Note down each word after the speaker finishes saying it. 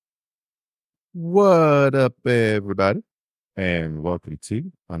What up, everybody? And welcome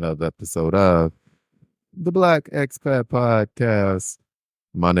to another episode of the Black Expat Podcast.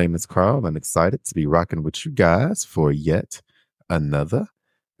 My name is Carl. I'm excited to be rocking with you guys for yet another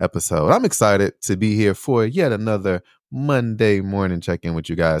episode. I'm excited to be here for yet another Monday morning check-in with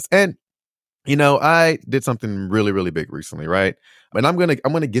you guys. And I did something really, really big recently, right? And I'm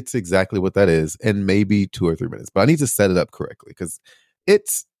gonna get to exactly what that is in maybe 2 or 3 minutes, but I need to set it up correctly because it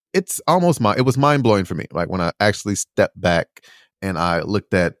was mind blowing for me. Like when I actually stepped back and I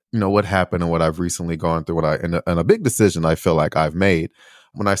looked at what happened and what I've recently gone through, and a big decision I feel like I've made.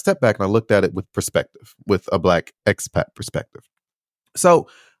 When I stepped back and I looked at it with perspective, with a Black expat perspective. So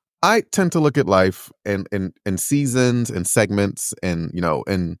I tend to look at life in seasons and segments and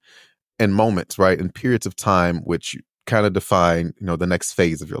moments, right? And periods of time which kind of define, the next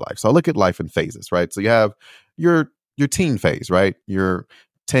phase of your life. So I look at life in phases, right? So you have your teen phase, right? Your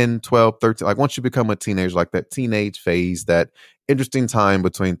 10, 12, 13, like once you become a teenager, like that teenage phase, that interesting time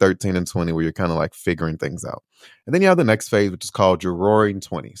between 13 and 20 where you're kind of like figuring things out. And then you have the next phase, which is called your roaring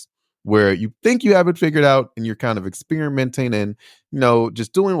 20s, where you think you have it figured out and you're kind of experimenting and,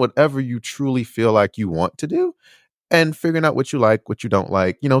 just doing whatever you truly feel like you want to do and figuring out what you like, what you don't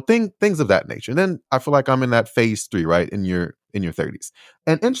like, things of that nature. And then I feel like I'm in that phase 3, right? In your 30s.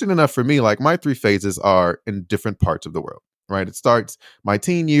 And interesting enough for me, like my 3 phases are in different parts of the world, right? It starts, my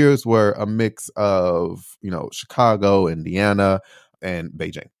teen years were a mix of, Chicago, Indiana, and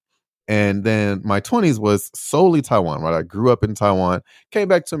Beijing. And then my 20s was solely Taiwan, right? I grew up in Taiwan, came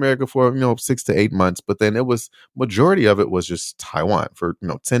back to America for, 6 to 8 months, but then it was majority of it was just Taiwan for,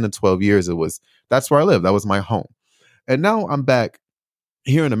 10 to 12 years. That's where I lived. That was my home. And now I'm back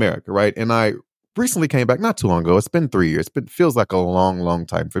here in America, right? And I recently came back not too long ago. It's been 3 years, but feels like a long, long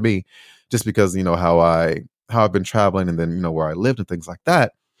time for me, just because how I've been traveling and then where I lived and things like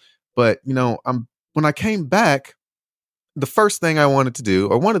that. But I'm when I came back, the first thing I wanted to do,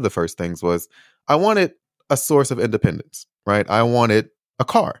 or one of the first things, was I wanted a source of independence, right? I wanted a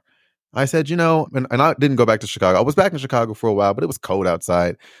car. I said, and I didn't go back to Chicago. I was back in Chicago for a while, but it was cold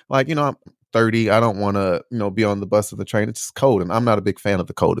outside. Like, I'm 30. I don't want to, be on the bus or the train. It's just cold. And I'm not a big fan of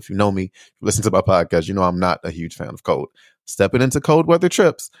the cold. If you know me, if you listen to my podcast, I'm not a huge fan of cold. Stepping into cold weather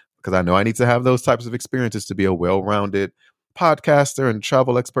trips, because I know I need to have those types of experiences to be a well-rounded podcaster and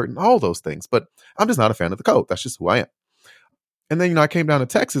travel expert and all those things. But I'm just not a fan of the cold. That's just who I am. And then, I came down to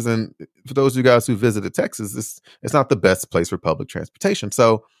Texas. And for those of you guys who visited Texas, it's not the best place for public transportation.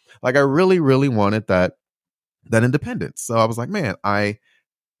 So like I really, really wanted that independence. So I was like, man, I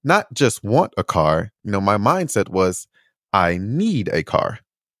not just want a car. My mindset was I need a car.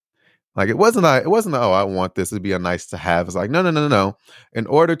 Like it wasn't, oh, I want this. It'd be a nice to have. It's like, no, no, no, no, no. In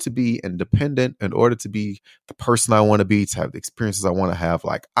order to be independent, in order to be the person I want to be, to have the experiences I want to have,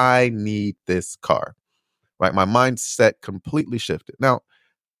 like I need this car. Right. My mindset completely shifted. Now,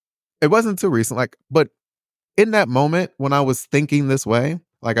 it wasn't too recent, but in that moment when I was thinking this way,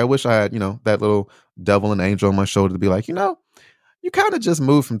 like I wish I had, that little devil and angel on my shoulder to be like, you kind of just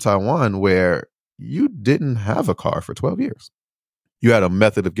moved from Taiwan where you didn't have a car for 12 years. You had a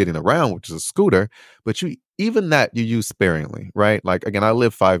method of getting around, which is a scooter, but you use sparingly, right? Like, again, I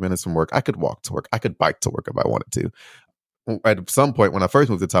live 5 minutes from work. I could walk to work. I could bike to work if I wanted to. At some point when I first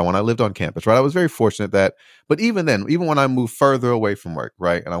moved to Taiwan, I lived on campus, right? I was very fortunate but even then, even when I moved further away from work,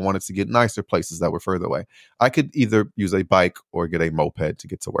 right? And I wanted to get nicer places that were further away, I could either use a bike or get a moped to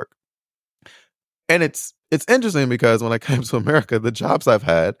get to work. And it's interesting because when I came to America, the jobs I've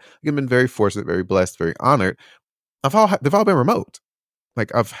had, I've been very fortunate, very blessed, very honored. They've all been remote.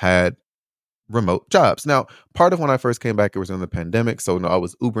 Like I've had remote jobs. Now, part of when I first came back, it was in the pandemic. So I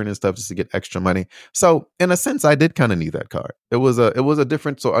was Ubering and stuff just to get extra money. So in a sense, I did kind of need that car. It was a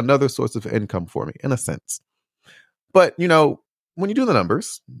different, so another source of income for me in a sense. But, when you do the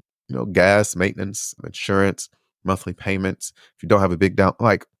numbers, gas, maintenance, insurance, monthly payments, if you don't have a big down,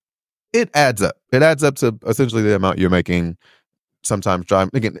 like it adds up. It adds up to essentially the amount you're making sometimes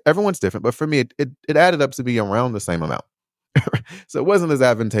driving. Again, everyone's different, but for me, it added up to be around the same amount. So it wasn't as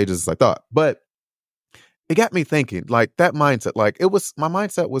advantageous as I thought, but it got me thinking, like that mindset, my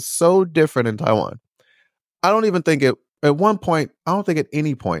mindset was so different in Taiwan. I don't even think at one point, I don't think at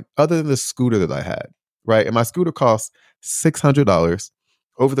any point other than the scooter that I had, right? And my scooter cost $600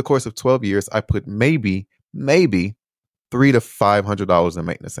 over the course of 12 years. I put maybe $300 to $500 in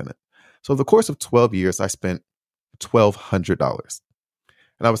maintenance in it. So over the course of 12 years, I spent $1,200.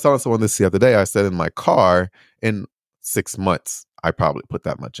 And I was telling someone this the other day. I said in my car in 6 months, I probably put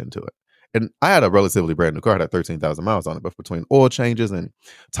that much into it. And I had a relatively brand new car. I had 13,000 miles on it, but between oil changes and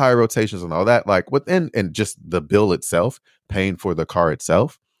tire rotations and all that, like within and just the bill itself, paying for the car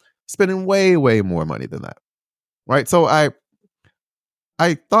itself, spending way, way more money than that. Right. So I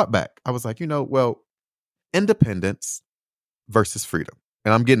thought back. I was like, well, independence versus freedom.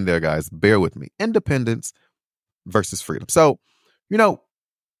 And I'm getting there, guys. Bear with me. Independence versus freedom. So,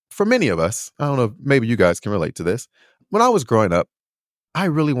 for many of us, I don't know, maybe you guys can relate to this. When I was growing up, I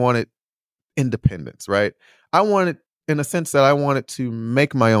really wanted independence, right? I wanted, in a sense that I wanted to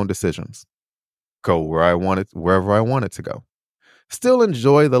make my own decisions, go wherever I wanted to go. Still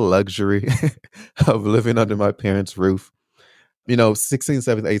enjoy the luxury of living under my parents' roof. 16,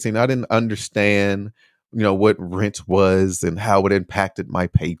 17, 18, I didn't understand, what rent was and how it impacted my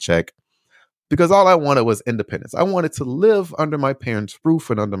paycheck, because all I wanted was independence. I wanted to live under my parents' roof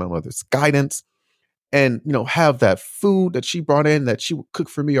and under my mother's guidance and, have that food that she brought in that she would cook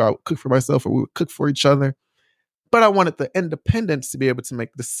for me, or I would cook for myself, or we would cook for each other. But I wanted the independence to be able to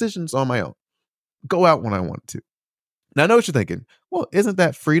make decisions on my own, go out when I wanted to. Now, I know what you're thinking. Well, isn't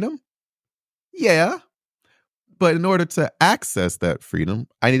that freedom? Yeah. But in order to access that freedom,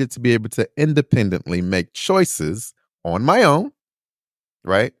 I needed to be able to independently make choices on my own,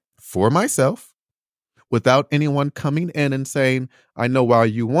 right? For myself, without anyone coming in and saying, I know why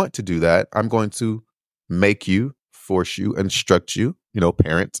you want to do that. I'm going to make you, force you, instruct you,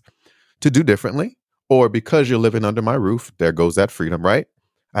 parents, to do differently. Or because you're living under my roof, there goes that freedom, right?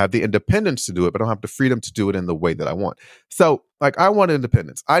 I have the independence to do it, but I don't have the freedom to do it in the way that I want. So, I wanted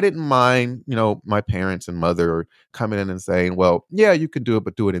independence. I didn't mind, my parents and mother coming in and saying, well, yeah, you can do it,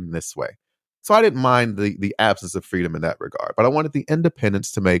 but do it in this way. So I didn't mind the absence of freedom in that regard, but I wanted the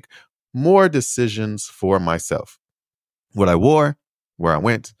independence to make more decisions for myself. What I wore, where I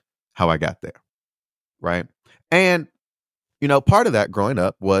went, how I got there, right? And, part of that growing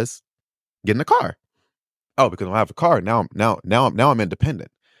up was getting a car. Oh, because I have a car now I'm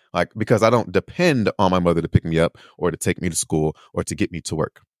independent. Because I don't depend on my mother to pick me up or to take me to school or to get me to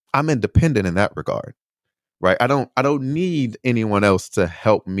work. I'm independent in that regard, right? I don't need anyone else to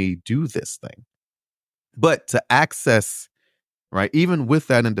help me do this thing. But to access, right, even with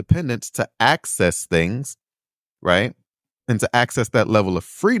that independence, to access things, right, and to access that level of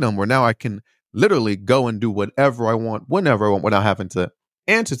freedom where now I can literally go and do whatever I want, whenever I want, without having to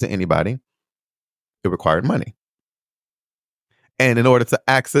answer to anybody, it required money. And in order to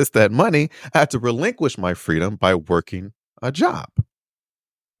access that money, I had to relinquish my freedom by working a job,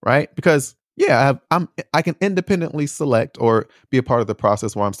 right? Because I can independently select or be a part of the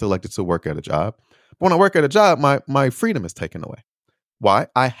process where I'm selected to work at a job. But when I work at a job, my freedom is taken away. Why?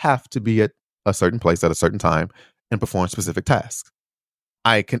 I have to be at a certain place at a certain time and perform specific tasks.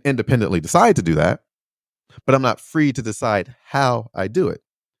 I can independently decide to do that, but I'm not free to decide how I do it.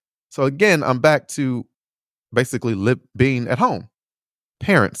 So again, I'm back to basically being at home.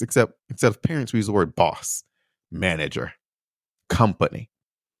 Parents, except of parents, we use the word boss, manager, company,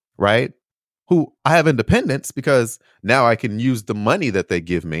 right? Who I have independence because now I can use the money that they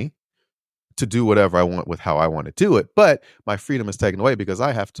give me to do whatever I want with how I want to do it. But my freedom is taken away because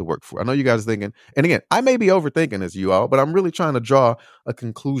I have to work for it. I know you guys are thinking, and again, I may be overthinking this, you all, but I'm really trying to draw a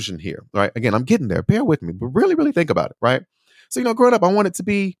conclusion here, right? Again, I'm getting there. Bear with me, but really, really think about it, right? So, growing up, I wanted to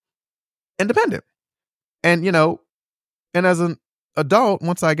be independent. And, and as an adult,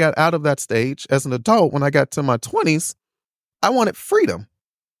 once I got out of that stage, as an adult, when I got to my 20s, I wanted freedom,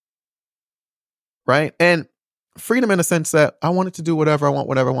 right? And freedom in a sense that I wanted to do whatever I want,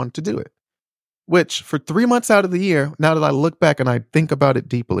 whenever I wanted to do it, which for 3 months out of the year, now that I look back and I think about it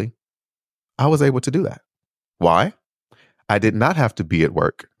deeply, I was able to do that. Why? I did not have to be at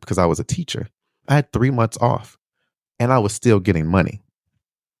work because I was a teacher. I had 3 months off and I was still getting money,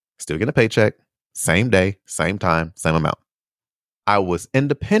 still getting a paycheck, same day, same time, same amount. I was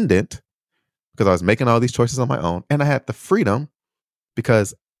independent because I was making all these choices on my own, and I had the freedom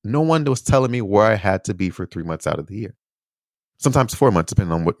because no one was telling me where I had to be for 3 months out of the year. Sometimes 4 months,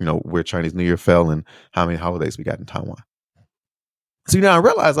 depending on what, where Chinese New Year fell and how many holidays we got in Taiwan. So, I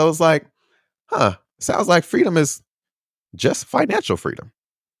realized, I was like, sounds like freedom is just financial freedom.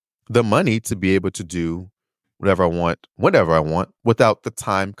 The money to be able to do whatever I want, whenever I want, without the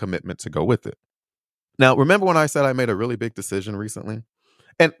time commitment to go with it. Now, remember when I said I made a really big decision recently?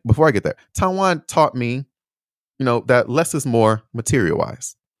 And before I get there, Taiwan taught me, that less is more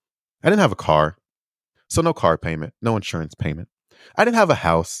material-wise. I didn't have a car, so no car payment, no insurance payment. I didn't have a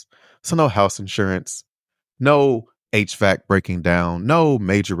house, so no house insurance, no HVAC breaking down, no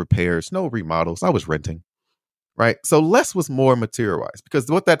major repairs, no remodels. I was renting, right? So less was more material-wise because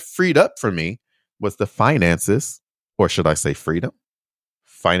what that freed up for me was the finances, or should I say freedom?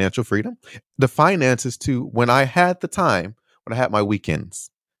 Financial freedom, the finances to when I had the time, when I had my weekends,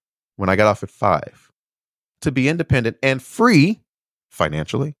 when I got off at 5, to be independent and free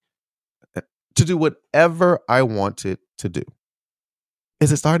financially to do whatever I wanted to do.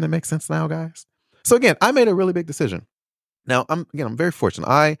 Is it starting to make sense now, guys? So again, I made a really big decision. Now, I'm very fortunate.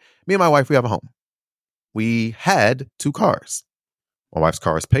 Me and my wife, we have a home. We had 2 cars. My wife's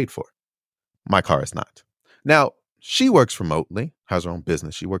car is paid for. My car is not. Now, she works remotely, has her own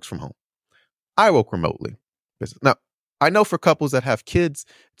business. She works from home. I work remotely. Now, I know for couples that have kids,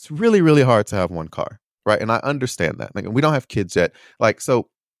 it's really, really hard to have one car, right? And I understand that. Like, we don't have kids yet.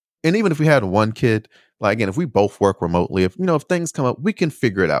 And even if we had one kid, again, if we both work remotely, if things come up, we can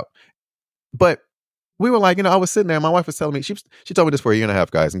figure it out. But we were I was sitting there, and my wife was telling me, she told me this for a year and a half,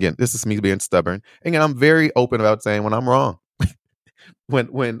 guys. And again, this is me being stubborn. Again, I'm very open about saying when I'm wrong,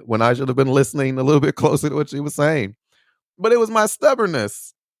 when I should have been listening a little bit closer to what she was saying. But it was my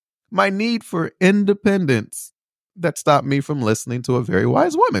stubbornness, my need for independence that stopped me from listening to a very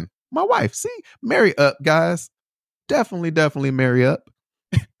wise woman, my wife. See, marry up, guys. Definitely marry up.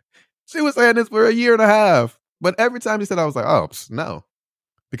 She was saying this for a year and a half. But every time she said, I was like, oh, no.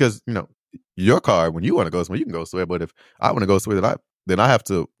 Because, your car, when you want to go somewhere, you can go somewhere. But if I want to go somewhere, then I have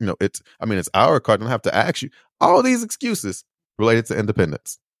to, it's our car. Then I have to ask you. All these excuses related to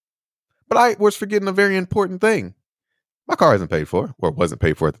independence. But I was forgetting a very important thing. My car isn't paid for, or wasn't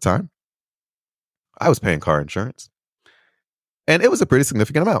paid for at the time. I was paying car insurance. And it was a pretty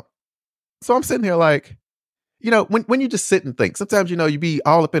significant amount. So I'm sitting here when you just sit and think, sometimes, you be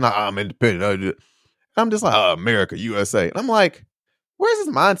all up in, I'm independent. I'm just like, oh, America, USA. And I'm like, where's this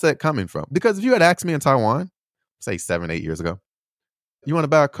mindset coming from? Because if you had asked me in Taiwan, say 7, 8 years ago, you want to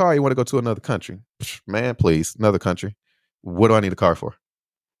buy a car, you want to go to another country. Man, please, another country. What do I need a car for?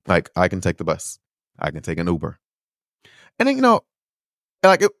 I can take the bus. I can take an Uber. And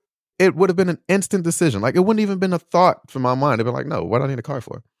then, it would have been an instant decision. It wouldn't even been a thought from my mind. It'd be like, no, what do I need a car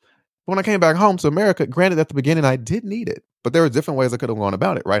for? But when I came back home to America, granted at the beginning, I did need it. But there were different ways I could have gone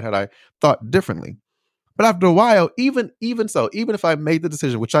about it, right? Had I thought differently. But after a while, even if I made the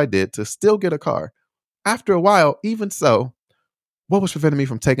decision, which I did, to still get a car, after a while, even so, what was preventing me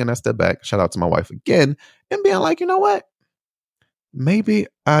from taking that step back? Shout out to my wife again and being like, you know what? Maybe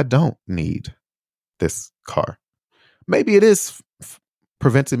I don't need this car. Maybe it is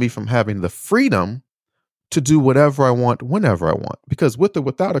preventing me from having the freedom to do whatever I want, whenever I want. Because with or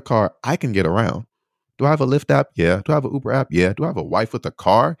without a car, I can get around. Do I have a Lyft app? Yeah. Do I have an Uber app? Yeah. Do I have a wife with a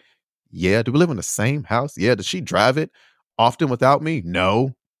car? Yeah. Do we live in the same house? Yeah. Does she drive it often without me?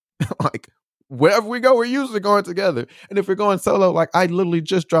 No. Wherever we go, we're usually going together. And if we're going solo, I literally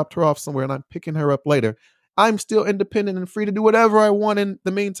just dropped her off somewhere and I'm picking her up later. I'm still independent and free to do whatever I want in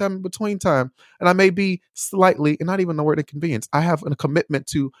the meantime, in between time. And I may be slightly, and not even the word inconvenience, I have a commitment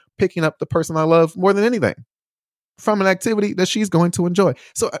to picking up the person I love more than anything from an activity that she's going to enjoy.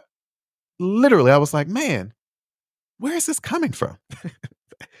 So literally, I was like, man, where is this coming from?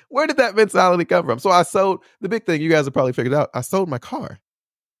 Where did that mentality come from? So I sold, the big thing you guys have probably figured out, I sold my car.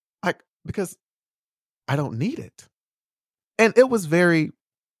 Because I don't need it. And it was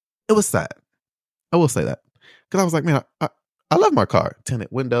sad. I will say that. Because I was like, man, I love my car. Tinted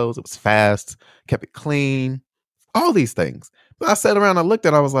windows, it was fast, kept it clean, all these things. But I sat around, I looked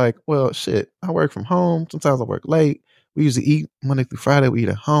at it, I was like, well, shit, I work from home. Sometimes I work late. We usually eat Monday through Friday. We eat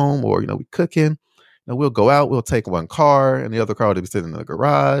at home or, we cooking. We'll go out, we'll take one car and the other car will be sitting in the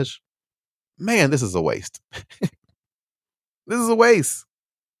garage. Man, this is a waste. This is a waste.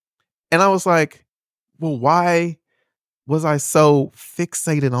 And I was like, well, why was I so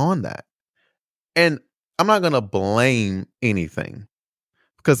fixated on that? And I'm not going to blame anything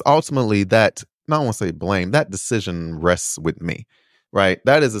because ultimately I don't want to say blame, that decision rests with me, right?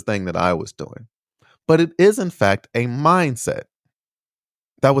 That is the thing that I was doing. But it is, in fact, a mindset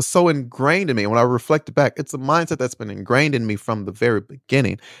that was so ingrained in me. And when I reflected back, it's a mindset that's been ingrained in me from the very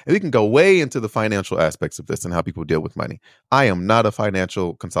beginning. And we can go way into the financial aspects of this and how people deal with money. I am not a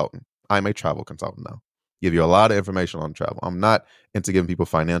financial consultant. I'm a travel consultant now. Give you a lot of information on travel. I'm not into giving people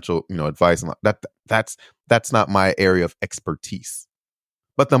financial, advice. That's not my area of expertise.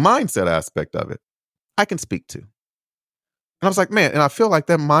 But the mindset aspect of it, I can speak to. And I was like, man, and I feel like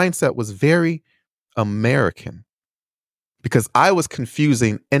that mindset was very American because I was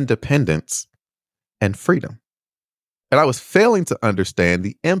confusing independence and freedom. And I was failing to understand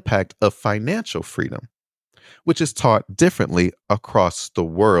the impact of financial freedom, which is taught differently across the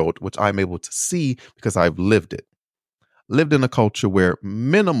world, which I'm able to see because I've lived it. Lived in a culture where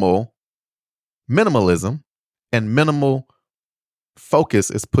minimalism and minimal focus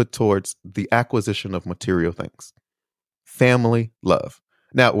is put towards the acquisition of material things. Family, love.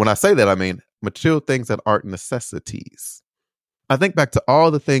 Now, when I say that, I mean material things that aren't necessities. I think back to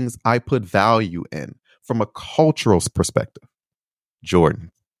all the things I put value in from a cultural perspective.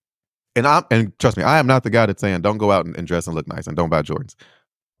 Jordan, And trust me, I am not the guy that's saying don't go out and dress and look nice and don't buy Jordans.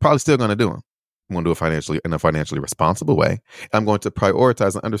 Probably still going to do them. I'm going to do it in a financially responsible way. I'm going to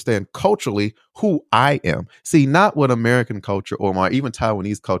prioritize and understand culturally who I am. See, not what American culture or my even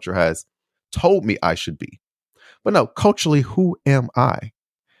Taiwanese culture has told me I should be, but no, culturally, who am I?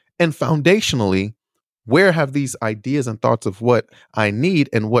 And foundationally, where have these ideas and thoughts of what I need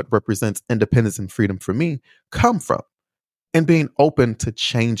and what represents independence and freedom for me come from? And being open to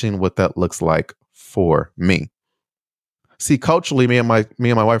changing what that looks like for me. See, culturally, me and my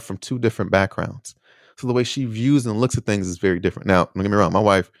wife are from two different backgrounds. So the way she views and looks at things is very different. Now, don't get me wrong, my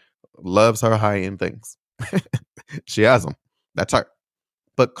wife loves her high-end things. She has them. That's her.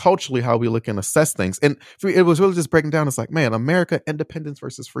 But culturally, how we look and assess things. And for me, it was really just breaking down. It's like, man, America, independence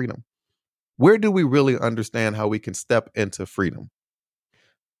versus freedom. Where do we really understand how we can step into freedom?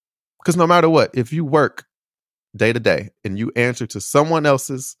 Because no matter what, if you work day to day and you answer to someone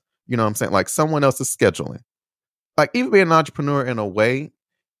else's, you know what I'm saying, like someone else's scheduling, like even being an entrepreneur in a way,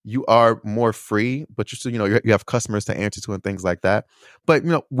 you are more free, but you're still, you have customers to answer to and things like that. But,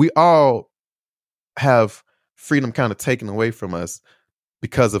 we all have freedom kind of taken away from us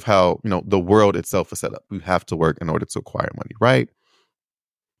because of how, the world itself is set up. We have to work in order to acquire money, right?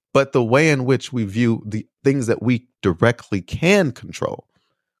 But the way in which we view the things that we directly can control,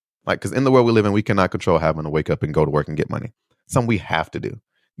 like, because in the world we live in, we cannot control having to wake up and go to work and get money. Something we have to do.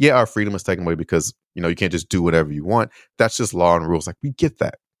 Yeah, our freedom is taken away because, you can't just do whatever you want. That's just law and rules. Like, we get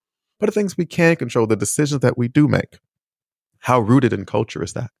that. But the things we can control, the decisions that we do make, how rooted in culture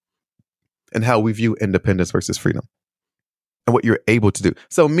is that? And how we view independence versus freedom and what you're able to do.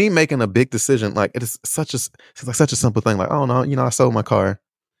 So me making a big decision, like it's such a simple thing. Like, oh no, I sold my car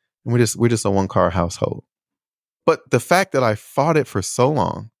and we're just a one car household. But the fact that I fought it for so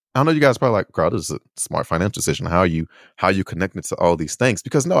long, I know you guys are probably like, girl, this is a smart financial decision. How you connected to all these things?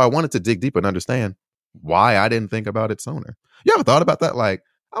 Because no, I wanted to dig deep and understand why I didn't think about it sooner. You ever thought about that? Like,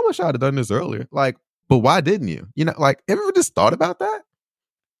 I wish I'd have done this earlier. Like, but why didn't you? Like, ever just thought about that?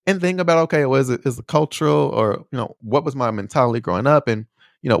 And think about, okay, is it cultural or, what was my mentality growing up? And,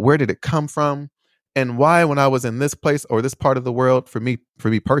 where did it come from? And why, when I was in this place or this part of the world, for me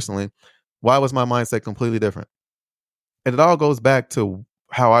personally, why was my mindset completely different? And it all goes back to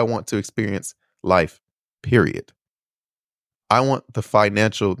how I want to experience life, period. I want the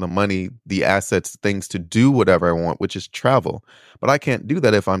financial, the money, the assets, things to do whatever I want, which is travel. But I can't do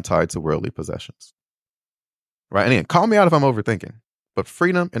that if I'm tied to worldly possessions. Right? And again, call me out if I'm overthinking. But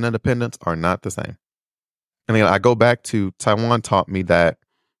freedom and independence are not the same. And again, I go back to Taiwan taught me that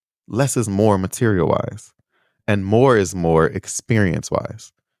less is more material-wise. And more is more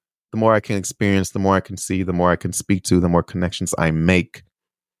experience-wise. The more I can experience, the more I can see, the more I can speak to, the more connections I make,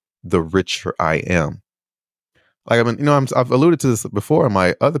 the richer I am. Like, I've alluded to this before in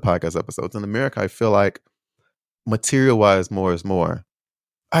my other podcast episodes. In America, I feel like material-wise, more is more.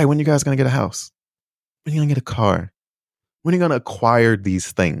 All right, when you guys going to get a house? When are you going to get a car? When are you going to acquire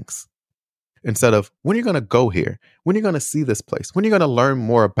these things? Instead of, when are you going to go here? When are you going to see this place? When are you going to learn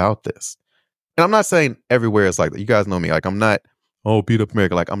more about this? And I'm not saying everywhere is like that. You guys know me. Like, I'm not, beat up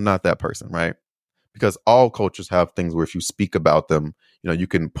America. Like, I'm not that person, right? Because all cultures have things where if you speak about them, you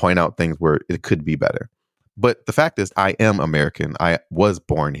can point out things where it could be better. But the fact is, I am American. I was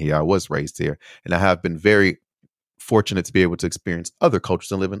born here. I was raised here. And I have been very fortunate to be able to experience other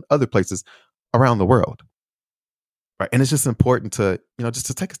cultures and live in other places around the world. Right. And it's just important to, just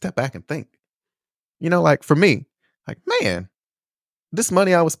to take a step back and think, like for me, like, man, this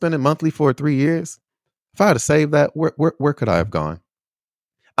money I was spending monthly for 3 years, if I had to save that, where could I have gone?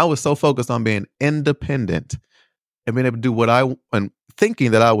 I was so focused on being independent and being able to do what and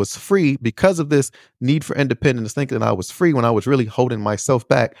thinking that I was free because of this need for independence, thinking that I was free when I was really holding myself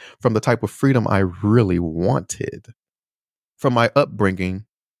back from the type of freedom I really wanted from my upbringing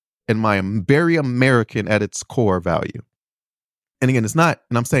and my very American at its core value. And again, it's not,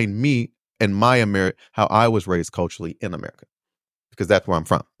 and I'm saying me and my America, how I was raised culturally in America, because that's where I'm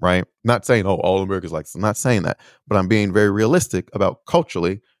from, right? Not saying, all Americans like this. I'm not saying that, but I'm being very realistic about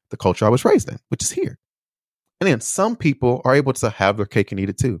culturally the culture I was raised in, which is here. And then some people are able to have their cake and eat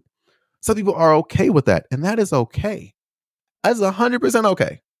it too. Some people are okay with that. And that is okay. That's 100%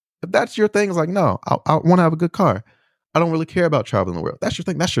 okay. If that's your thing, it's like, no, I want to have a good car. I don't really care about traveling the world. That's your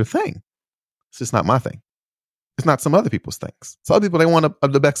thing. That's your thing. It's just not my thing. It's not some other people's things. Some other people, they want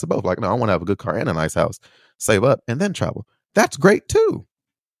the best of both. Like, no, I want to have a good car and a nice house, save up, and then travel. That's great too.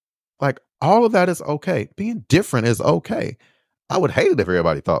 Like, all of that is okay. Being different is okay. I would hate it if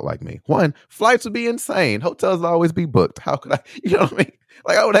everybody thought like me. One, flights would be insane. Hotels would always be booked. How could I, you know what I mean?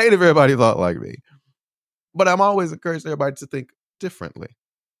 Like, I would hate if everybody thought like me. But I'm always encouraging everybody to think differently.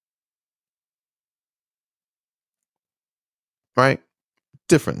 right?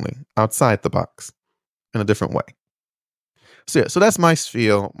 Differently, outside the box, in a different way. So yeah, so that's my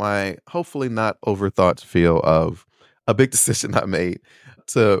spiel, my hopefully not overthought spiel of a big decision I made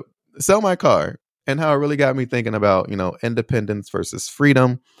to sell my car, and how it really got me thinking about, independence versus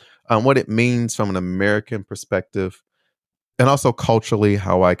freedom, what it means from an American perspective, and also culturally,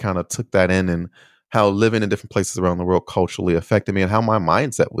 how I kind of took that in, and how living in different places around the world culturally affected me, and how my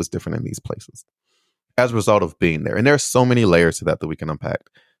mindset was different in these places as a result of being there. And there are so many layers to that we can unpack.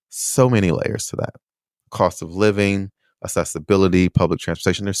 So many layers to that. Cost of living, accessibility, public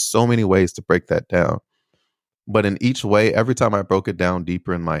transportation. There's so many ways to break that down. But in each way, every time I broke it down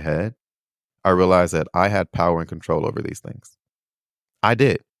deeper in my head, I realized that I had power and control over these things. I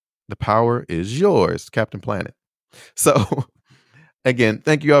did. The power is yours, Captain Planet. So again,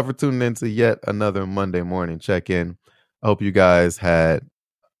 thank you all for tuning in to yet another Monday morning check-in. I hope you guys had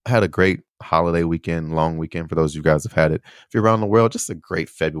a great holiday weekend, long weekend for those of you guys who've had it. If you're around the world, just a great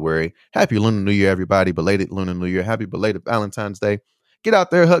February. Happy Lunar New Year, everybody. Belated Lunar New Year. Happy belated Valentine's Day. Get out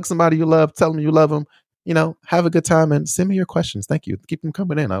there, hug somebody you love, tell them you love them. Have a good time, and send me your questions. Thank you. Keep them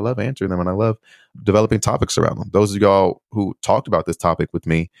coming in. I love answering them, and I love developing topics around them. Those of y'all who talked about this topic with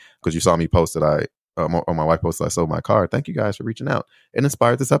me, because you saw me post that or my wife posted I sold my car. Thank you guys for reaching out. It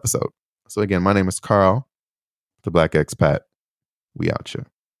inspired this episode. So again, my name is Carl, the Black Expat. We out here.